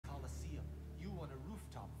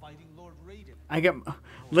I get.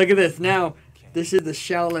 Look at this now. This is the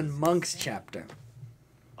Shaolin monks chapter.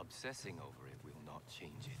 Obsessing over it will not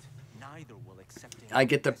change it. Neither will accepting. I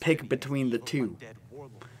get to pick between the two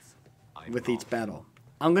with each battle.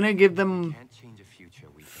 I'm gonna give them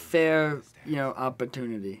fair, you know,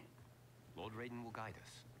 opportunity. Lord Raiden will guide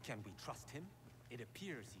us. Can we trust him? It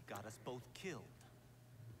appears he got us both killed.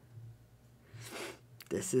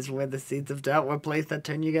 This is where the seeds of doubt were placed that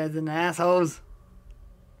turn you guys into assholes.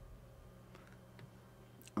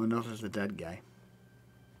 Oh no, there's a dead guy.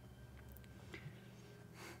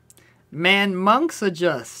 Man, monks are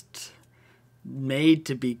just made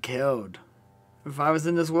to be killed. If I was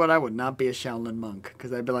in this world, I would not be a Shaolin monk,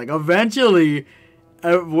 because I'd be like, eventually,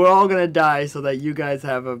 we're all gonna die, so that you guys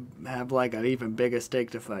have like an even bigger stake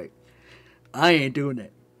to fight. I ain't doing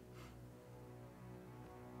it.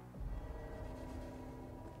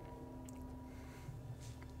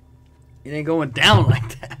 It ain't going down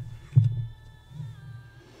like that.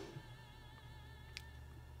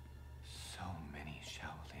 So many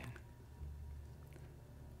Shaolin.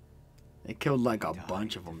 They killed like a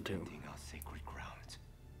bunch of them too. Our sacred ground.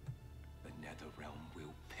 The Nether Realm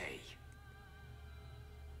will pay.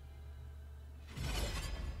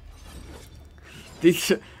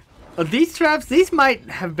 These traps, these might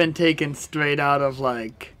have been taken straight out of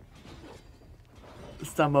like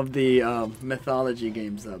some of the mythology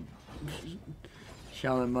games of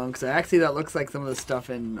Shaolin monks. Actually, that looks like some of the stuff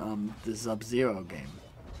in the Sub-Zero game.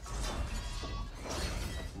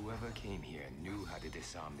 Whoever came here knew how to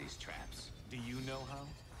disarm these traps. Do you know how?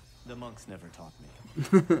 The monks never taught me.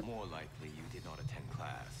 More likely you did not attend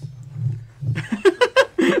class.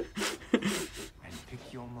 And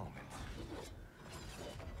pick your moment.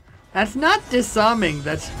 That's not disarming,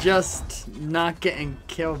 that's just not getting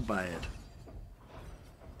killed by it.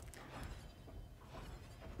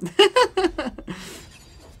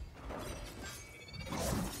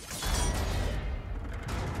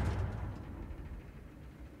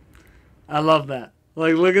 I love that.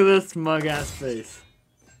 Like, look at this smug ass face.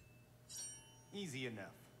 Easy enough.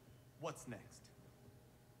 What's next?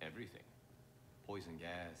 Everything. Poison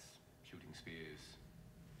gas, shooting spears,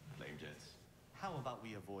 flame jets. How about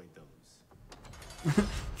we avoid those?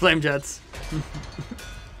 Flame jets.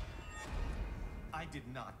 I did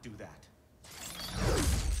not do that.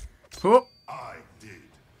 Oh. I did.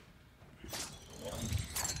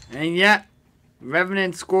 And yet,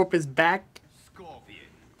 Revenant Scorp is back. Scorpion.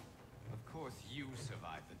 Of course you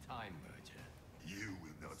survived the time merger. You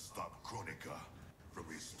will not stop Kronika from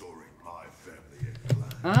restoring my family and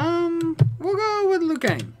clan. We'll go with Liu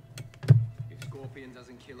Kang. If Scorpion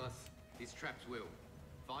doesn't kill us, these traps will.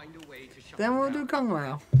 Find a way to shut Then them we'll down. do Kung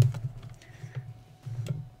Lao.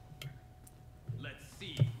 Let's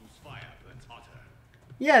see whose fire burns hotter.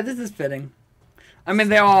 Yeah, this is fitting. I mean,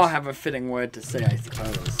 they all have a fitting word to say, I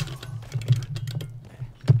suppose.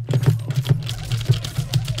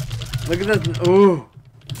 Look at this. Ooh.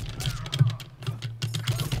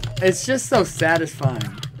 It's just so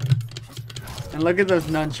satisfying. And look at those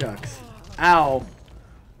nunchucks. Ow.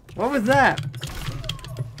 What was that?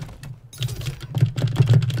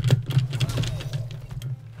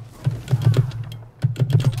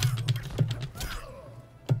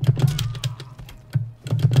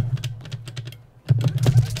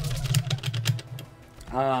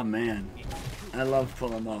 Oh man, I love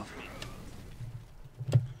pulling them off.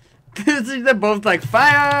 They're both like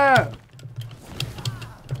fire.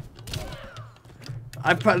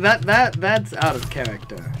 That's out of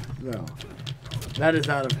character. No, that is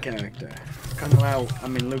out of character. Kung Lao, I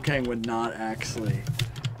mean Liu Kang would not actually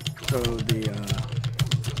throw the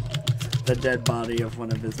dead body of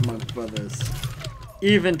one of his monk brothers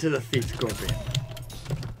even to the feet Scorpion.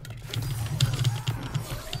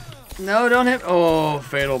 No, don't hit. Oh,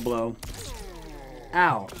 fatal blow.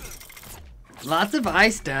 Ow. Lots of eye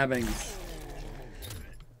stabbings.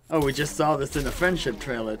 Oh, we just saw this in the friendship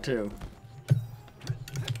trailer, too.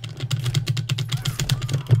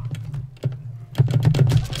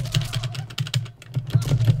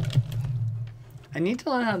 I need to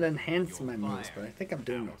learn how to enhance my moves, but I think I'm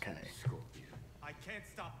doing okay. I can't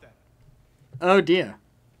stop them. Oh, dear.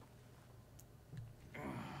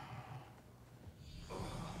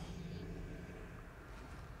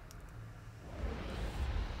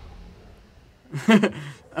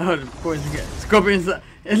 Oh, the poison gas. Scorpion's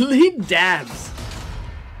he dabs.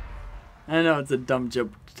 I know it's a dumb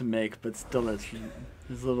joke to make, but still,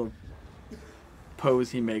 his little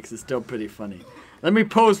pose he makes is still pretty funny. Let me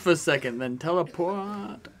pose for a second, then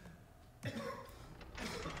teleport.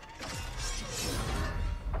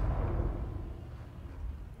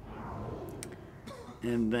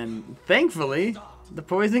 And then, thankfully, the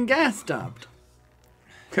poison gas stopped.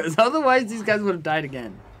 Because otherwise these guys would have died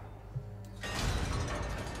again.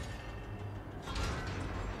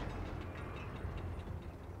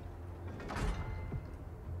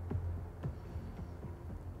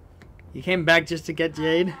 You came back just to get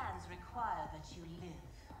Jade? Plans require that you live.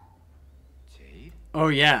 Jade? Oh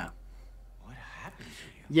yeah. What happened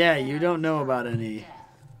to you? Yeah, you don't know about any. Death,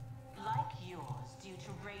 like yours, due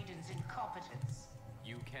to Raiden's incompetence.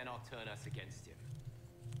 You cannot turn us against him.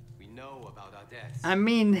 We know about our deaths. I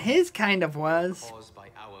mean, his kind of was. Caused by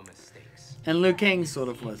our mistakes. And Liu Kang sort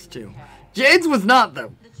of was too. Jade's was not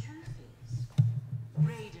though. The truth is,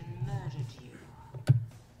 Raiden murdered you.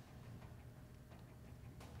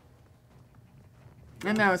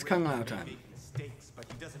 And now it's Kung Lao time. Make mistakes, but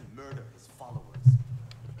he doesn't murder his followers.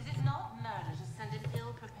 Is it not murder to send an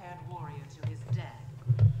ill-prepared warrior to his death?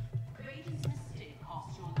 Raiden's mistake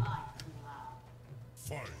cost your life, Kung Lao.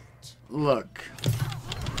 Fight. Look.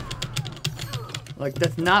 Like,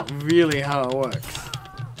 that's not really how it works.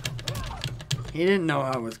 He didn't know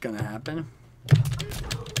how it was gonna happen.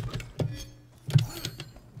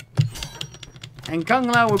 And Kung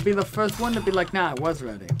Lao would be the first one to be like, nah, I was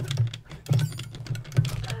ready.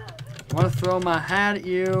 I want to throw my hat at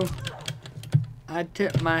you. I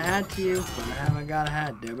tip my hat to you, but I haven't got a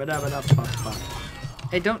hat.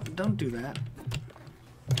 Hey, don't do that.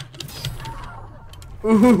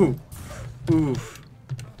 Ooh. Oof.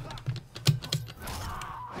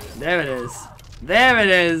 There it is. There it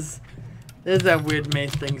is. There's that weird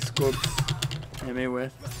mace thing Scoops hit me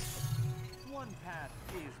with. One path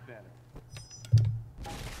is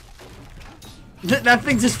better. That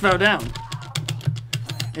thing just fell down.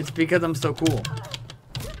 It's because I'm so cool.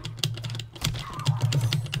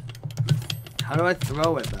 How do I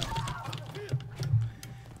throw it though?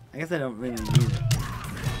 I guess I don't really need it.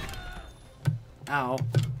 Ow.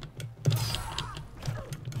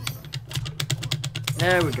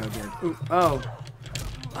 There we go, dude. Ooh, oh.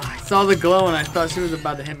 I saw the glow and I thought she was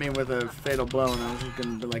about to hit me with a fatal blow and I was just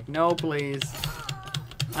gonna be like, no, please.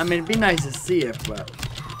 I mean, it'd be nice to see it, but...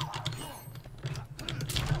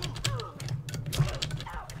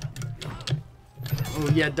 Oh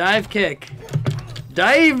yeah, dive kick.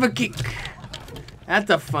 Dive kick. That's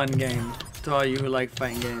a fun game to all you who like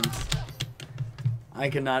fighting games. I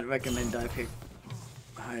cannot recommend dive kick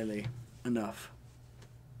highly enough.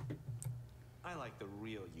 I like the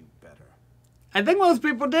real you better. I think most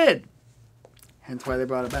people did. Hence why they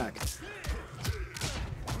brought it back.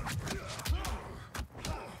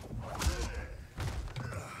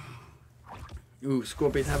 Ooh,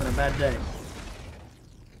 Scorpion's having a bad day.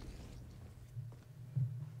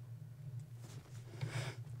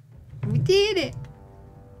 We did it.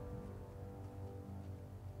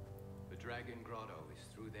 The Dragon Grotto is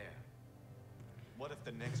through there. What if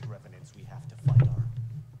the next revenants we have to fight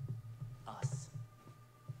are us?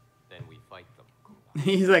 Then we fight them.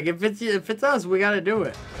 He's like, if it's us, we gotta do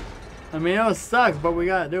it. I mean, it'll suck, but we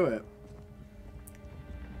gotta do it.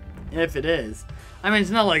 If it is. I mean, it's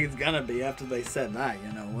not like it's gonna be after they said that,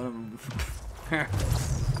 you know.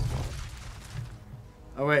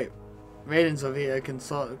 Oh wait, Raiden's over here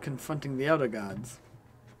confronting the Elder Gods.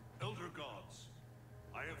 Elder gods,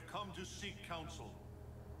 I have come to seek counsel.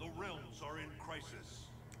 The realms are in crisis.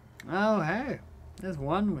 Oh hey, there's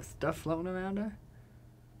one with stuff floating around her.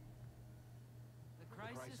 The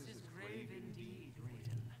crisis is grave indeed,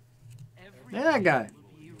 Raiden. Every Yeah, that guy.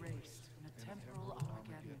 will be erased in a temporal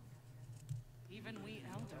Armageddon. Even we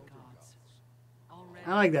Elder Gods. Already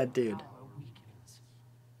I like that dude. our power weakens.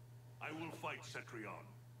 I will fight Cetrion.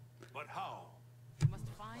 But how? We must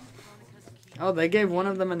find Kronika's key. Oh, they gave one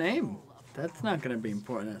of them a name. That's not gonna be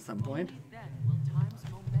important at some point. Only then will time's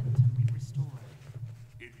momentum be restored.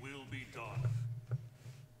 It will be done.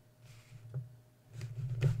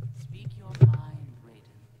 Speak your mind, Raiden.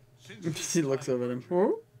 Since this She looks time, over at him.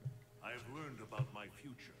 Oh? I have learned about my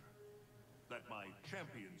future. That my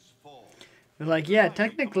champions fall. They're like, yeah,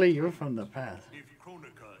 technically you're from the past. If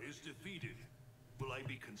Kronika is defeated, will I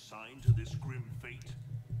be consigned to this grim fate?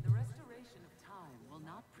 The restoration of time will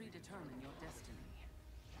not predetermine your destiny.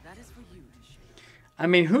 That is for you to shape. I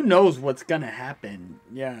mean, who knows what's gonna happen?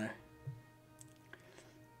 Yeah.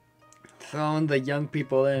 Throwing the young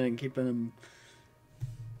people in and keeping them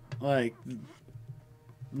like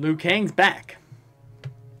Liu Kang's back.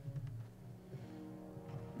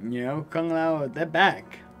 You know, Kung Lao, they're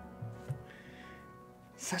back.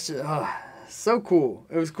 Such a so cool.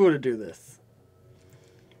 It was cool to do this.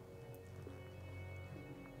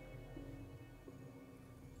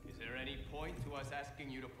 Is there any point to us asking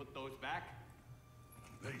you to put those back?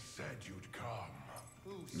 They said you'd come.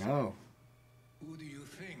 No. Who do you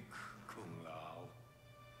think, Kung Lao?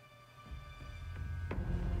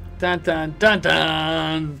 Dun dun dun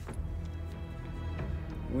dun!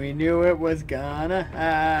 We knew it was gonna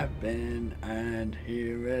happen, and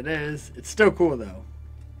here it is. It's still cool though.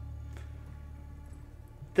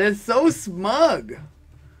 They're so smug.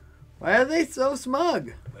 Why are they so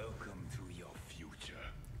smug? Welcome to your future.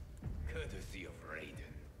 Courtesy of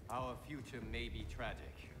Raiden. Our future may be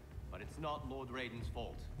tragic, but it's not Lord Raiden's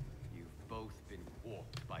fault. You've both been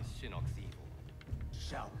warped by Shinnok's evil.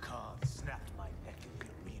 Shao Kahn snapped my neck in the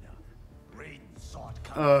arena. Raiden saw it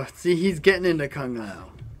coming. See, he's getting into Kung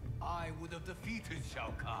Lao. I would have defeated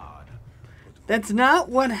Shao Kahn. But That's not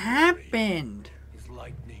what happened. his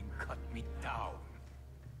lightning cut me down.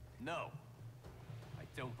 No, I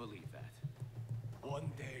don't believe that.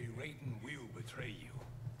 One day Raiden will betray you.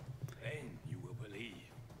 Then you will believe.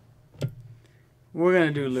 We're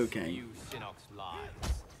gonna do Liu Kang. You Shinnok's lies.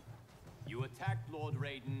 You attacked Lord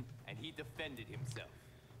Raiden, and he defended himself.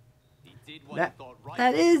 He did what he thought right.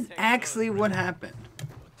 That to is protect actually Earth. what happened.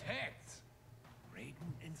 Protect.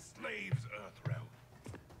 Raiden enslaves Earthrealm.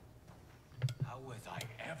 How was I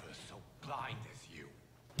ever so blind as you?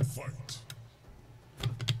 Fight.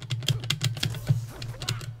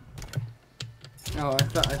 Oh,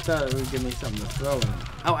 I thought it would give me something to throw in.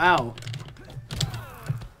 Ow, ow.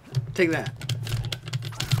 Take that.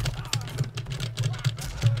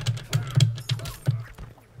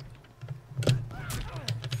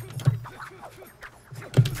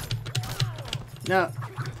 Now,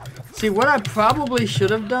 see, what I probably should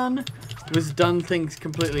have done was done things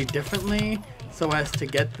completely differently so as to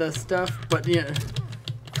get the stuff, but yeah,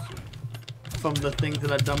 from the things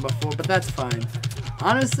that I've done before, but that's fine.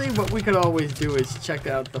 Honestly, what we could always do is check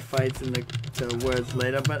out the fights and the words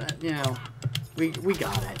later, but, you know, we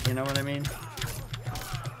got it, you know what I mean?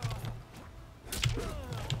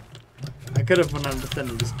 I could have went on to Defend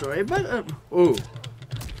and Destroy, but, ooh,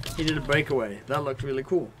 he did a breakaway. That looked really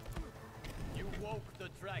cool. You woke the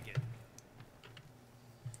dragon.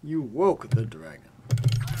 You woke the dragon.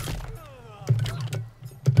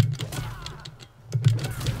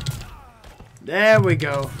 There we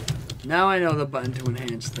go. Now I know the button to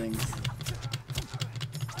enhance things.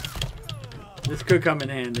 This could come in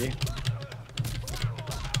handy.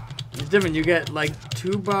 It's different. You get like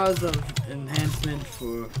 2 bars of enhancement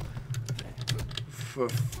for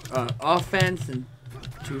offense and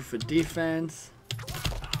 2 for defense.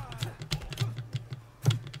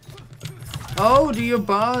 Oh, do your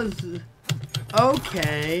bars?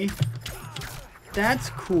 Okay, that's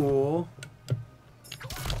cool.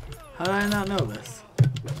 How did I not know this?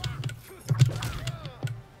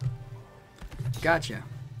 Gotcha.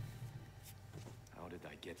 How did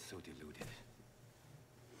I get so deluded?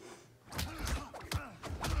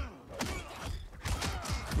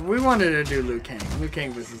 We wanted to do Liu Kang. Liu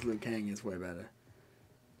Kang versus Liu Kang is way better.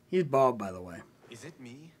 He's bald, by the way. Is it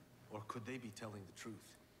me, or could they be telling the truth?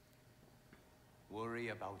 Worry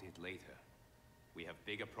about it later. We have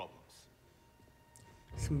bigger problems.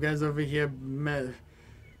 Some guys over here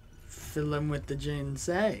fiddling with the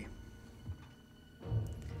Jinsei.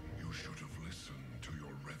 You should have listened to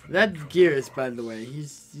your revenant. That's Gears, by the way.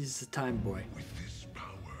 He's a time boy. With this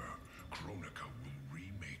power, Kronika will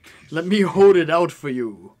remake his Let me hold it out for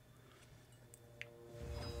you.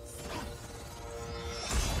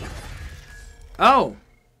 Oh.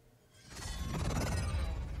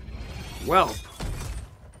 Well.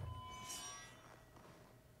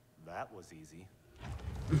 That was easy.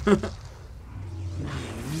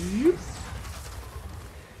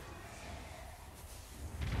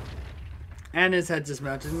 And his head just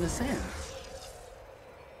melted in the sand.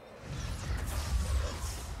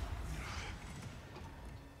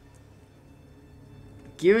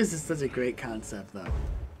 Gears is such a great concept, though.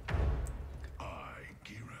 I,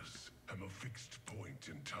 Geras, am a fixed point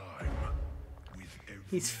in time. With every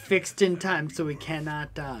He's fixed in time, so he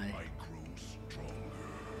cannot die. I grow stronger.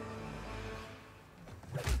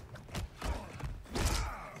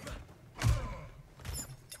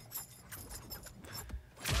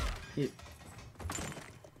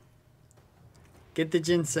 Get the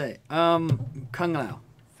Jinsei. Kung Lao.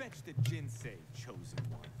 Fetch the Jinsei, chosen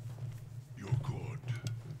one. You're good,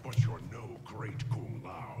 but you're no great Kung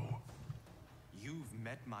Lao. You've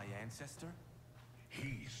met my ancestor?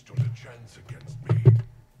 He stood a chance against me.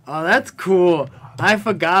 Oh, that's cool. I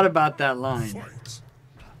forgot about that line. Fight.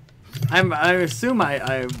 I assume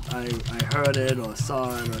I heard it or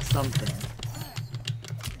saw it or something.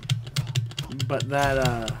 But that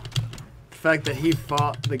the fact that he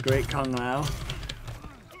fought the great Kung Lao.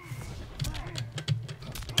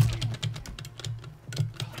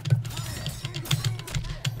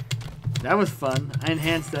 That was fun. I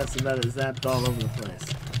enhanced that so that it zapped all over the place.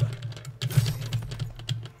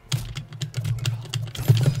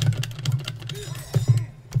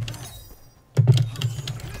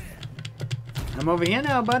 I'm over here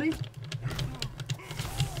now, buddy.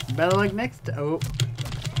 Better look next to... Oh.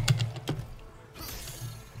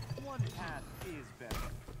 One path is better.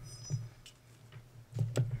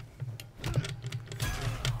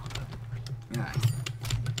 Alright.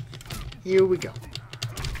 Here we go.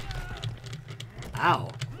 Ow.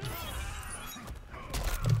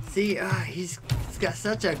 See, he's got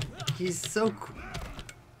such a... He's so...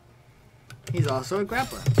 He's also a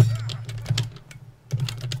grappler.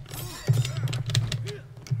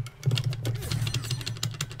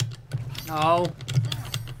 No.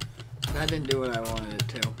 That didn't do what I wanted it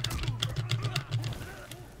to.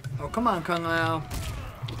 Oh, come on, Kung Lao.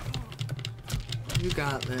 You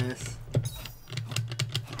got this.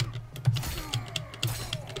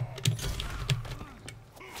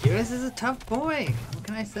 Geras is a tough boy. What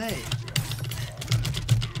can I say?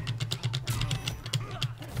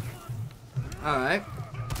 Alright.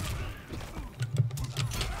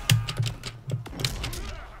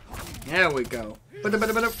 There we go.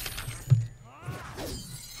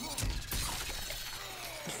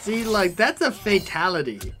 See, like, that's a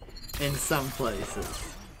fatality in some places.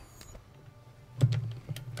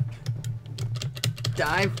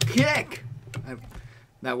 Dive kick!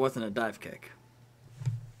 That wasn't a dive kick.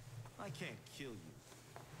 I can't kill you,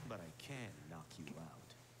 but I can knock you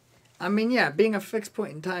out. I mean, yeah, being a fixed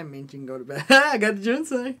point in time means you can go to bed. I got the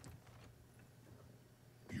Junsei.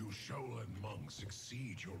 You Shaolin monks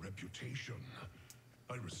exceed your reputation.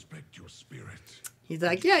 I respect your spirit. He's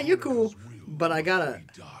like, yeah, you're cool, but I gotta...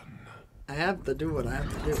 I have to do what I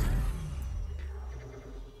have to do.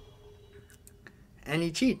 And he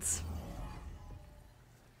cheats.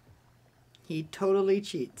 He totally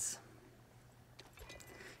cheats.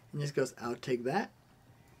 And just goes, I'll take that.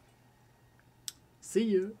 See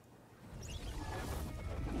you.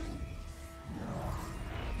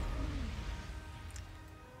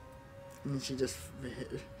 And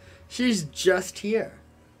she's just here.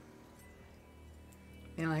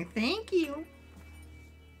 And like, thank you.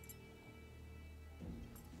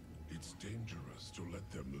 It's dangerous to let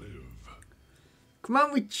them live. Come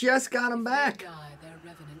on, we just got him If back. they die, their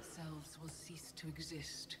revenant selves will cease to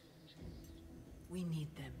exist. We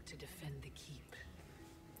need them to defend the keep.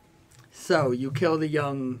 So you kill the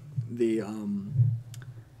young, you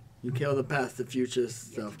kill the past, the future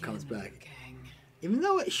stuff comes back. Gang, Even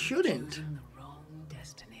though it shouldn't. choosing the wrong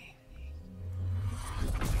destiny.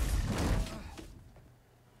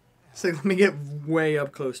 So let me get way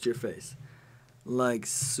up close to your face. Like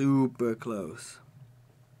super close.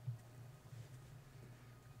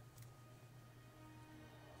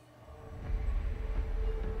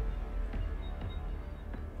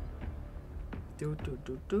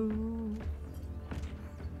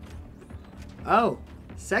 Oh,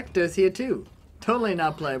 Sector's here too. Totally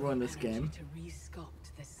not playable in this game. To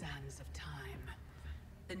re-sculpt the sands of time.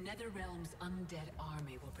 The Netherrealm's undead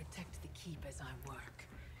army will protect the keep as I work.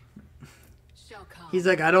 Shao Kahn He's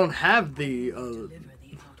like, I don't have the deliver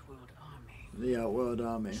the Outworld army. Outworld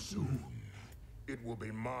army. Soon, it will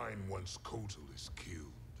be mine once Kotal is killed.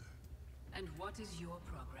 And what is your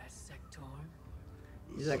progress, Sector?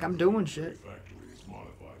 He's like, I'm doing shit. Factory is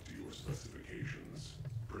modified to your specifications.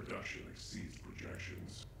 Production exceeds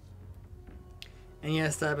projections. And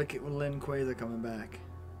yes, Cyber Lin Kuei's are coming back.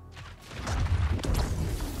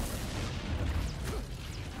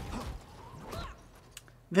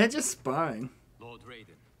 They're just sparring. Lord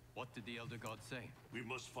Raiden, what did the Elder God say? We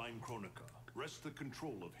must find Kronika. Wrest the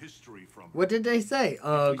control of history from her. What did they say?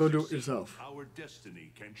 If we Go do it succeed, yourself. Our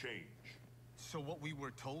destiny can change. So what we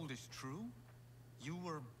were told is true? You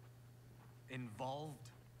were involved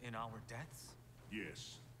in our deaths?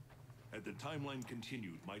 Yes. Had the timeline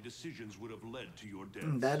continued, my decisions would have led to your death.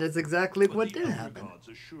 That is exactly But what the did Elder happen. Gods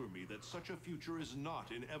assure me that such a future is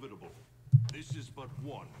not inevitable. This is but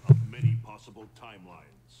one of many possible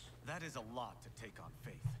timelines. That is a lot to take on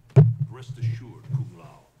faith. Rest assured, Kung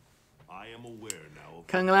Lao. I am aware now of...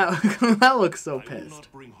 Kung Lao looks so I will pissed.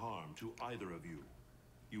 not bring harm to either of you.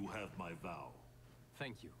 You have my vow.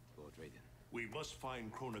 Thank you, Lord Raiden. We must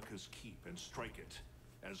find Kronika's keep and strike it.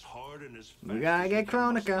 As hard and as fast We gotta as get can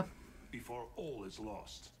Kronika. muster, before all is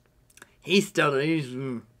lost. He's still, he's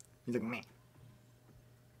like, meh.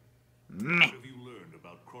 What have you learned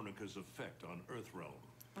about Kronika's effect on Earthrealm?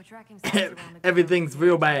 We're tracking signs around the Everything's globe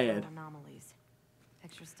real with bad. anomalies.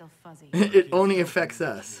 Picture's still fuzzy. It only affects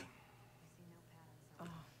us.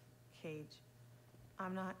 Cage.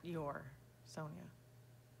 I'm not your Sonya.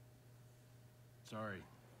 Sorry.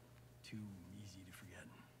 Too easy to forget.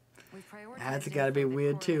 We've prioritized That's gotta be info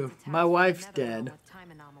weird that too. correlates My attacks from wife's the Netherrealm dead. with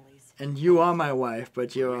time anomalies. And you are my wife,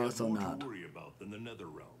 but you're We have also more not. to worry about than the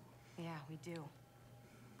Netherrealm. Yeah, we do.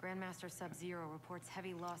 Grandmaster Sub-Zero reports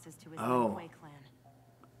heavy losses to his Oh. Lin Kuei clan.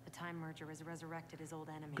 The Time Merger has resurrected his old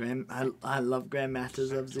enemy. I love Grandmaster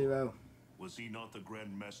Sub-Zero. Was he not the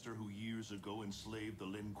Grandmaster who years ago enslaved the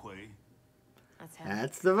Lin Kuei? That's him.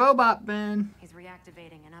 That's the robot, man. He's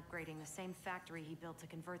reactivating and upgrading the same factory he built to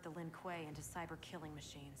convert the Lin Kuei into cyber-killing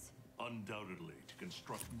machines. Undoubtedly, to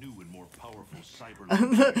construct new and more powerful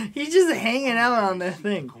cyber. He's just hanging out on that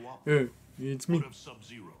thing. Hey, it's me. What of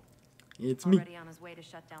Sub-Zero? It's me. Already on his way to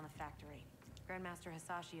shut down the factory. Grandmaster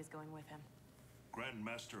Hasashi is going with him.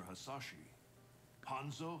 Grandmaster Hasashi?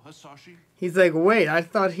 Hanzo Hasashi? He's like, wait, I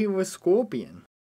thought he was Scorpion.